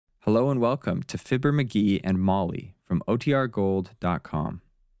Hello and welcome to Fibber McGee and Molly from OTRGold.com.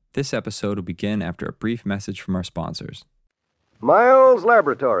 This episode will begin after a brief message from our sponsors. Miles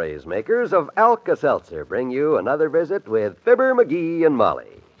Laboratories, makers of Alka-Seltzer, bring you another visit with Fibber McGee and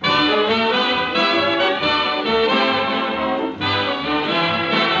Molly.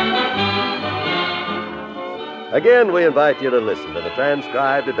 Again, we invite you to listen to the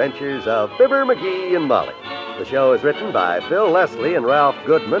transcribed adventures of Fibber McGee and Molly. The show is written by Phil Leslie and Ralph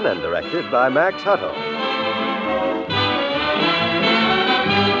Goodman and directed by Max Hutto.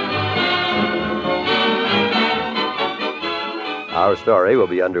 Our story will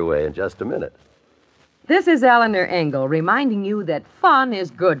be underway in just a minute. This is Eleanor Engel reminding you that fun is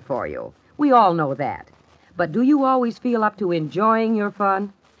good for you. We all know that. But do you always feel up to enjoying your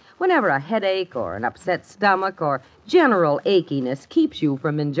fun? Whenever a headache or an upset stomach or general achiness keeps you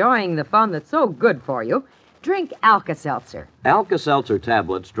from enjoying the fun that's so good for you, drink Alka-Seltzer. Alka-Seltzer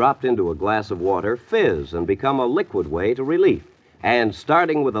tablets dropped into a glass of water fizz and become a liquid way to relief. And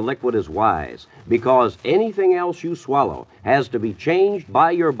starting with a liquid is wise, because anything else you swallow has to be changed by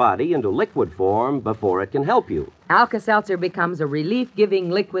your body into liquid form before it can help you. Alka-Seltzer becomes a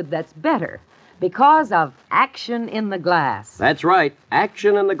relief-giving liquid that's better because of action in the glass. That's right.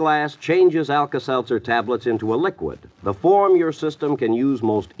 Action in the glass changes Alka-Seltzer tablets into a liquid, the form your system can use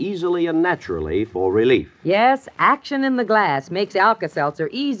most easily and naturally for relief. Yes, action in the glass makes Alka-Seltzer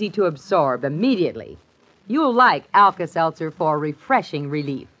easy to absorb immediately. You'll like Alka-Seltzer for refreshing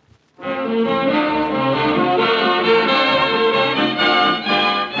relief.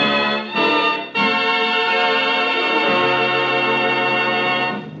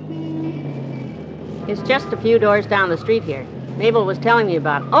 It's just a few doors down the street here. Mabel was telling me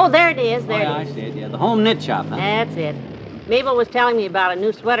about it. Oh, there it is. There it is. I see it, yeah. The home knit shop, huh? That's it. Mabel was telling me about a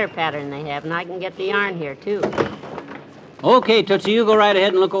new sweater pattern they have, and I can get the yarn here, too. Okay, Tootsie, you go right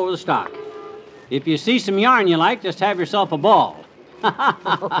ahead and look over the stock. If you see some yarn you like, just have yourself a ball.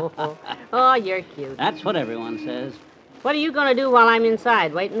 Oh, you're cute. That's what everyone says. What are you going to do while I'm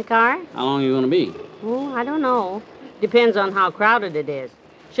inside? Wait in the car? How long are you going to be? Oh, I don't know. Depends on how crowded it is.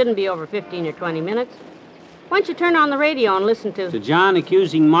 Shouldn't be over 15 or 20 minutes. Why don't you turn on the radio and listen to... To John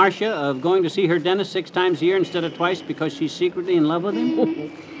accusing Marcia of going to see her dentist 6 times a year instead of twice because she's secretly in love with him?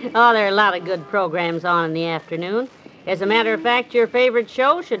 Oh, there are a lot of good programs on in the afternoon. As a matter of fact, your favorite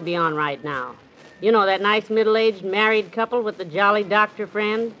show should be on right now. You know that nice middle-aged married couple with the jolly doctor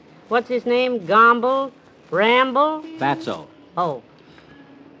friend? What's his name? Gomble? Ramble? Fatso. Oh.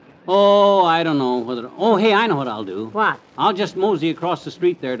 Oh, I don't know whether... Oh, hey, I know what I'll do. What? I'll just mosey across the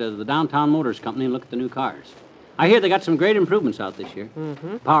street there to the Downtown Motors Company and look at the new cars. I hear they got some great improvements out this year.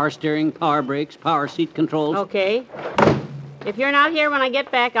 Mm-hmm. Power steering, power brakes, power seat controls. Okay. If you're not here when I get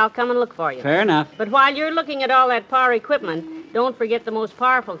back, I'll come and look for you. Fair enough. But while you're looking at all that power equipment, don't forget the most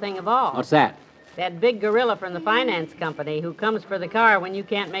powerful thing of all. What's that? That big gorilla from the finance company who comes for the car when you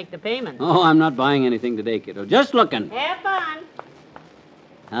can't make the payment. Oh, I'm not buying anything today, kiddo. Just looking. Have fun.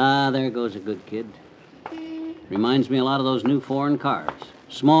 Ah, there goes a good kid. Reminds me a lot of those new foreign cars.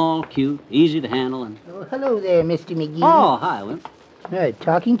 Small, cute, easy to handle, and... Oh, hello there, Mr. McGee. Oh, hi, Wimp.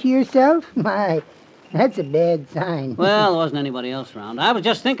 Talking to yourself? My, that's a bad sign. Well, there wasn't anybody else around. I was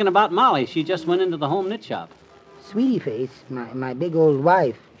just thinking about Molly. She just went into the home knit shop. Sweetie Face, my big old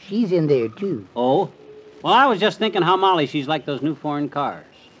wife, she's in there, too. Oh? Well, I was just thinking how Molly, she's like those new foreign cars.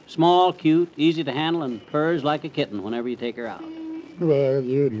 Small, cute, easy to handle, and purrs like a kitten whenever you take her out. Well,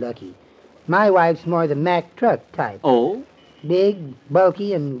 you're lucky. My wife's more the Mack truck type. Oh? Big,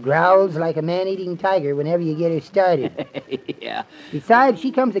 bulky, and growls like a man-eating tiger whenever you get her started. Yeah. Besides,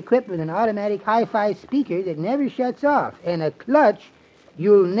 she comes equipped with an automatic hi-fi speaker that never shuts off, and a clutch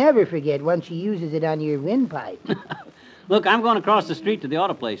you'll never forget once she uses it on your windpipe. Look, I'm going across the street to the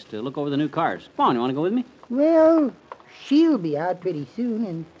auto place to look over the new cars. Come on, you want to go with me? Well, she'll be out pretty soon,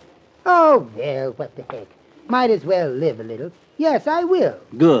 and... Oh, well, what the heck. Might as well live a little. Yes, I will.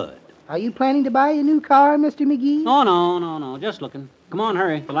 Good. Are you planning to buy a new car, Mr. McGee? Oh, no. Just looking. Come on,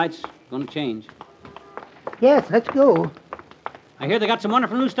 hurry. The light's going to change. Yes, let's go. I hear they got some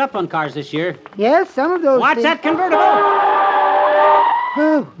wonderful new stuff on cars this year. Yes, some of those Watch things... that convertible!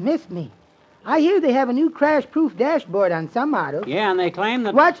 Oh, missed me. I hear they have a new crash-proof dashboard on some models. Yeah, and they claim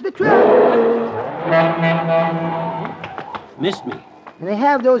that... Watch the truck. Missed me. And they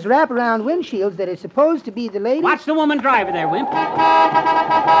have those wraparound windshields that are supposed to be the latest... Watch the woman driver there, Wimp.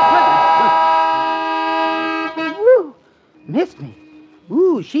 Woo! Missed me.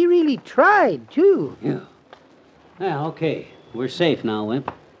 Ooh, she really tried, too. Yeah. Well, okay. We're safe now,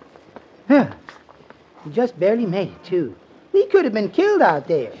 Wimp. Huh. We just barely made it, too. We could have been killed out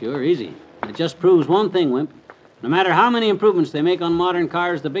there. Sure, easy. It just proves one thing, Wimp. No matter how many improvements they make on modern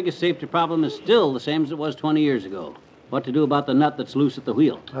cars, the biggest safety problem is still the same as it was 20 years ago. What to do about the nut that's loose at the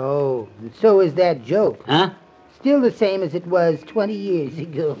wheel? Oh, and so is that joke. Huh? Still the same as it was 20 years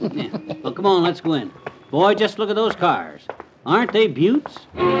ago. Yeah. Well, come on, let's go in. Boy, just look at those cars. Aren't they beauts?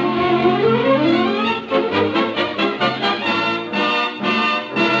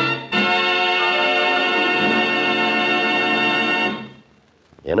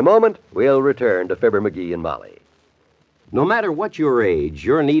 In a moment, we'll return to Fibber McGee and Molly. No matter what your age,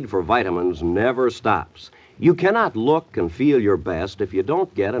 your need for vitamins never stops. You cannot look and feel your best if you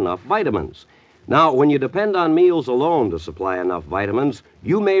don't get enough vitamins. Now, when you depend on meals alone to supply enough vitamins,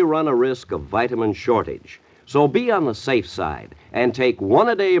 you may run a risk of vitamin shortage. So be on the safe side and take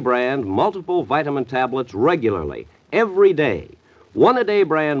One-A-Day brand multiple vitamin tablets regularly, every day. One-A-Day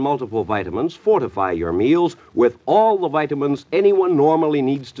brand multiple vitamins fortify your meals with all the vitamins anyone normally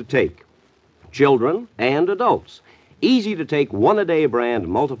needs to take, children and adults. Easy to take One-A-Day brand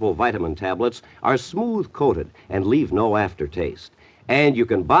multiple vitamin tablets are smooth coated and leave no aftertaste. And you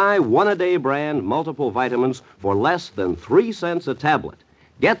can buy One-A-Day brand multiple vitamins for less than 3 cents a tablet.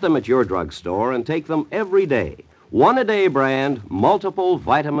 Get them at your drugstore and take them every day. One-A-Day brand multiple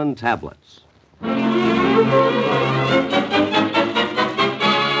vitamin tablets.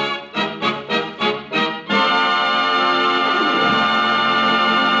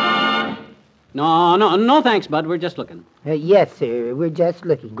 No, thanks, Bud. We're just looking. Yes, sir. We're just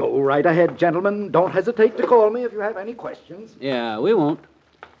looking. Go right ahead, gentlemen. Don't hesitate to call me if you have any questions. Yeah, we won't.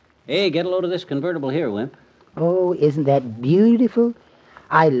 Hey, get a load of this convertible here, Wimp. Oh, isn't that beautiful?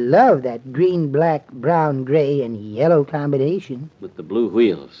 I love that green, black, brown, gray, and yellow combination. With the blue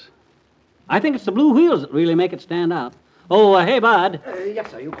wheels. I think it's the blue wheels that really make it stand out. Oh, hey, Bud.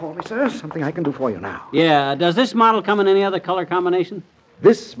 Yes, sir. You call me, sir. Something I can do for you now. Yeah, does this model come in any other color combination?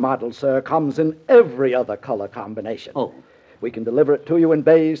 This model, sir, comes in every other color combination. Oh. We can deliver it to you in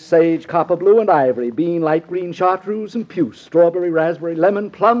beige, sage, copper blue, and ivory, bean, light green, chartreuse, and puce, strawberry, raspberry, lemon,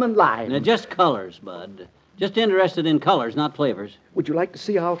 plum, and lime. Now, just colors, Bud. Just interested in colors, not flavors. Would you like to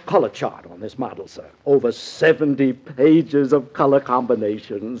see our color chart on this model, sir? Over 70 pages of color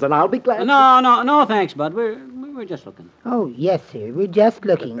combinations, and I'll be glad No, thanks, Bud. We're just looking. Oh, yes, sir. We're just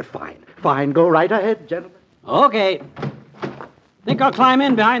looking. Fine. Go right ahead, gentlemen. Okay. Think I'll climb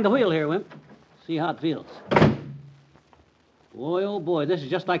in behind the wheel here, Wimp. See how it feels. Boy, oh boy, this is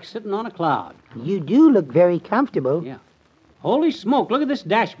just like sitting on a cloud. You do look very comfortable. Yeah. Holy smoke, look at this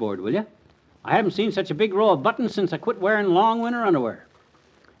dashboard, will you? I haven't seen such a big row of buttons since I quit wearing long winter underwear.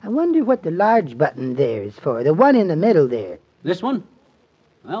 I wonder what the large button there is for, the one in the middle there. This one?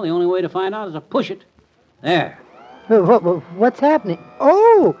 Well, the only way to find out is to push it. There. What's happening?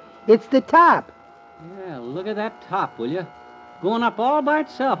 Oh, it's the top. Yeah, look at that top, will you? Going up all by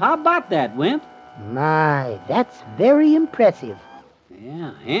itself. How about that, Wimp? My, that's very impressive.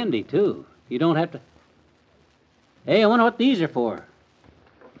 Yeah, handy, too. You don't have to... Hey, I wonder what these are for.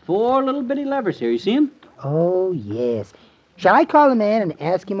 4 little bitty levers here. You see them? Oh, yes. Shall I call the man and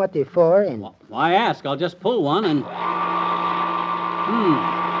ask him what they're for? And why ask? I'll just pull one and...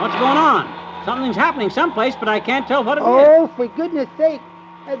 What's going on? Something's happening someplace, but I can't tell what it is. Oh, for goodness sake.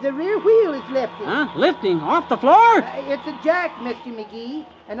 The rear wheel is lifting. Huh? Lifting? Off the floor? It's a jack, Mr. McGee.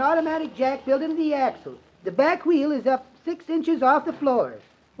 An automatic jack built into the axle. The back wheel is up 6 inches off the floor.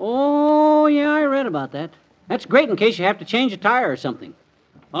 Oh, yeah, I read about that. That's great in case you have to change a tire or something.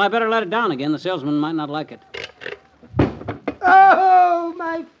 Well, I better let it down again. The salesman might not like it. Oh,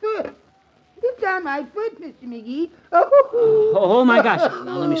 my foot. It's on my foot, Mr. McGee. Oh, my gosh.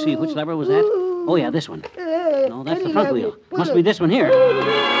 Now, let me see. Which lever was that? Oh, yeah, this one. No, that's the front wheel. Must be this one here.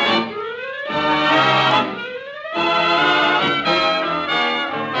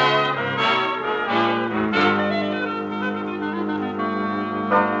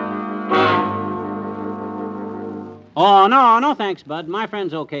 Oh, no, thanks, Bud. My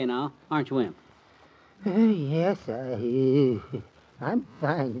friend's okay now. Aren't you, Wimp? Yes, I'm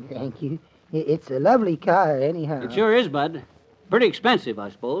fine, thank you. It's a lovely car, anyhow. It sure is, Bud. Pretty expensive, I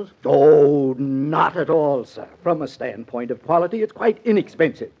suppose. Oh, not at all, sir. From a standpoint of quality, it's quite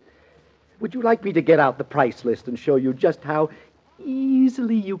inexpensive. Would you like me to get out the price list and show you just how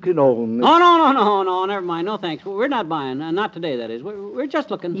easily you can own this? Oh, no, never mind. No, thanks. We're not buying. Not today, that is. We're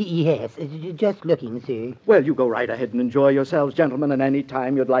just looking. Yes, just looking, sir. Well, you go right ahead and enjoy yourselves, gentlemen, and any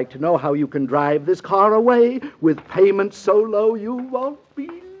time you'd like to know how you can drive this car away with payments so low you won't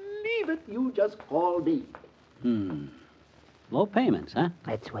believe it, you just call me. Low payments, huh?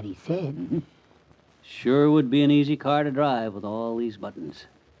 That's what he said. Mm-hmm. Sure would be an easy car to drive with all these buttons.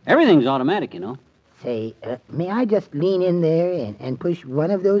 Everything's automatic, you know. Say, may I just lean in there and push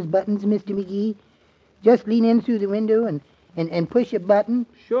one of those buttons, Mr. McGee? just lean in through the window and push a button?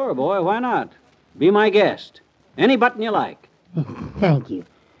 Sure, boy, why not? Be my guest. Any button you like. Thank you.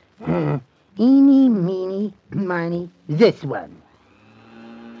 Eeny, meeny, miny, this one.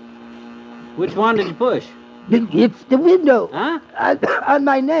 Which one did you push? It's the window. Huh? On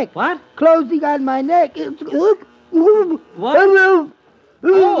my neck. What? Closing on my neck. What?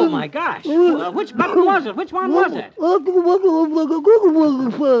 Oh, my gosh. Which button was it? Which one was it? Oh,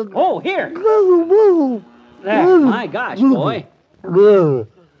 here. There. My gosh, boy.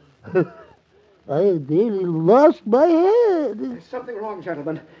 I nearly lost my head. There's something wrong,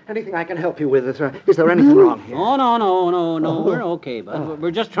 gentlemen. Anything I can help you with? Is there anything wrong here? Oh, no. We're okay, bud.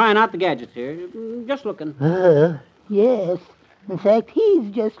 We're just trying out the gadgets here. Just looking. Yes. In fact,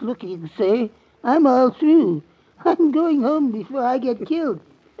 he's just looking, sir. I'm all through. I'm going home before I get killed.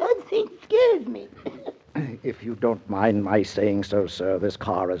 That thing scares me. If you don't mind my saying so, sir, this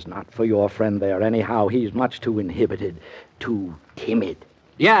car is not for your friend there anyhow. He's much too inhibited, too timid.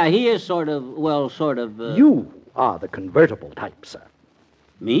 Yeah, he is sort of. You are the convertible type, sir.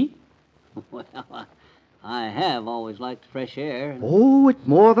 Me? Well, I have always liked fresh air. Oh, it's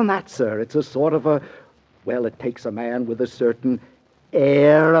more than that, sir. It's a sort of a... Well, it takes a man with a certain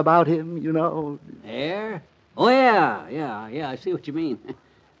air about him, you know. Air? Oh, yeah, I see what you mean.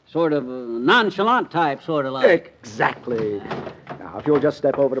 Sort of a nonchalant type, sort of like. Exactly. Now, if you'll just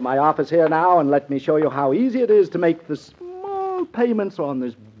step over to my office here now and let me show you how easy it is to make the small payments on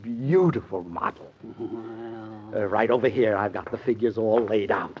this beautiful model. Right over here, I've got the figures all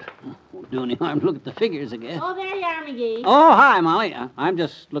laid out. Won't do any harm to look at the figures again. Oh, there you are, McGee. Oh, hi, Molly. I'm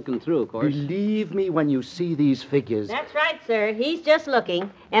just looking through, of course. Believe me when you see these figures. That's right, sir. He's just looking.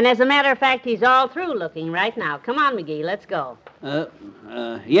 And as a matter of fact, he's all through looking right now. Come on, McGee, let's go.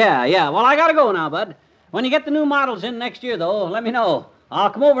 Yeah. Well, I gotta go now, bud. When you get the new models in next year, though, let me know.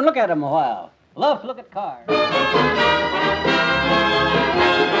 I'll come over and look at them a while. Love to look at cars.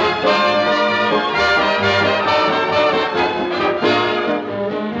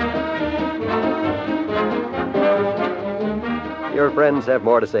 Your friends have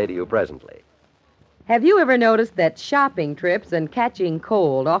more to say to you presently. Have you ever noticed that shopping trips and catching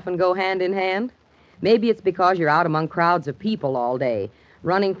cold often go hand in hand? Maybe it's because you're out among crowds of people all day,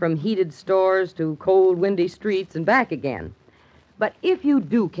 running from heated stores to cold, windy streets and back again. But if you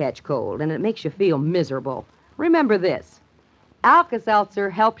do catch cold and it makes you feel miserable, remember this.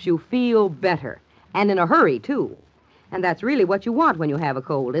 Alka-Seltzer helps you feel better, and in a hurry, too. And that's really what you want when you have a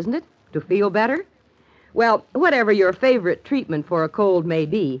cold, isn't it? To feel better? Well, whatever your favorite treatment for a cold may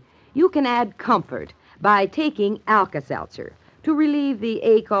be, you can add comfort by taking Alka-Seltzer to relieve the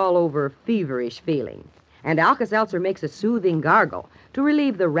ache-all-over feverish feeling. And Alka-Seltzer makes a soothing gargle to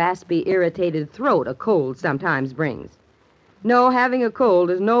relieve the raspy, irritated throat a cold sometimes brings. No, having a cold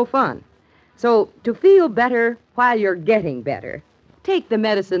is no fun. So, to feel better while you're getting better, take the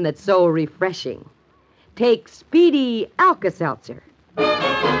medicine that's so refreshing. Take Speedy Alka-Seltzer.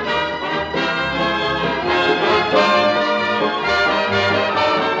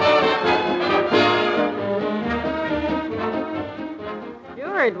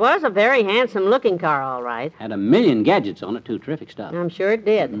 It was a very handsome-looking car, all right. Had a million gadgets on it, too. Terrific stuff. I'm sure it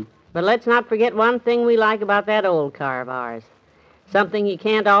did. Mm-hmm. But let's not forget one thing we like about that old car of ours. Something you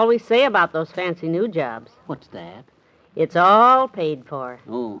can't always say about those fancy new jobs. What's that? It's all paid for.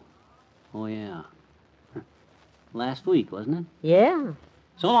 Oh, yeah. Last week, wasn't it? Yeah.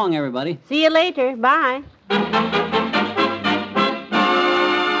 So long, everybody. See you later. Bye.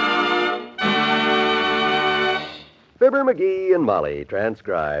 Fibber, McGee, and Molly,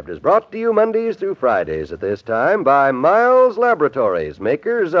 transcribed, is brought to you Mondays through Fridays at this time by Miles Laboratories,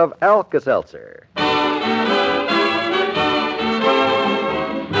 makers of Alka-Seltzer.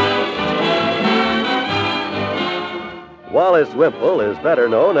 Wallace Wimple is better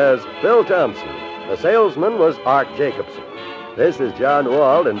known as Bill Thompson. The salesman was Art Jacobson. This is John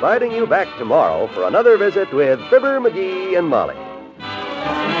Wald inviting you back tomorrow for another visit with Fibber, McGee, and Molly.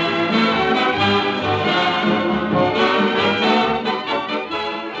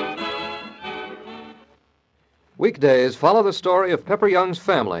 Weekdays follow the story of Pepper Young's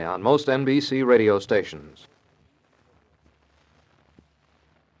family on most NBC radio stations.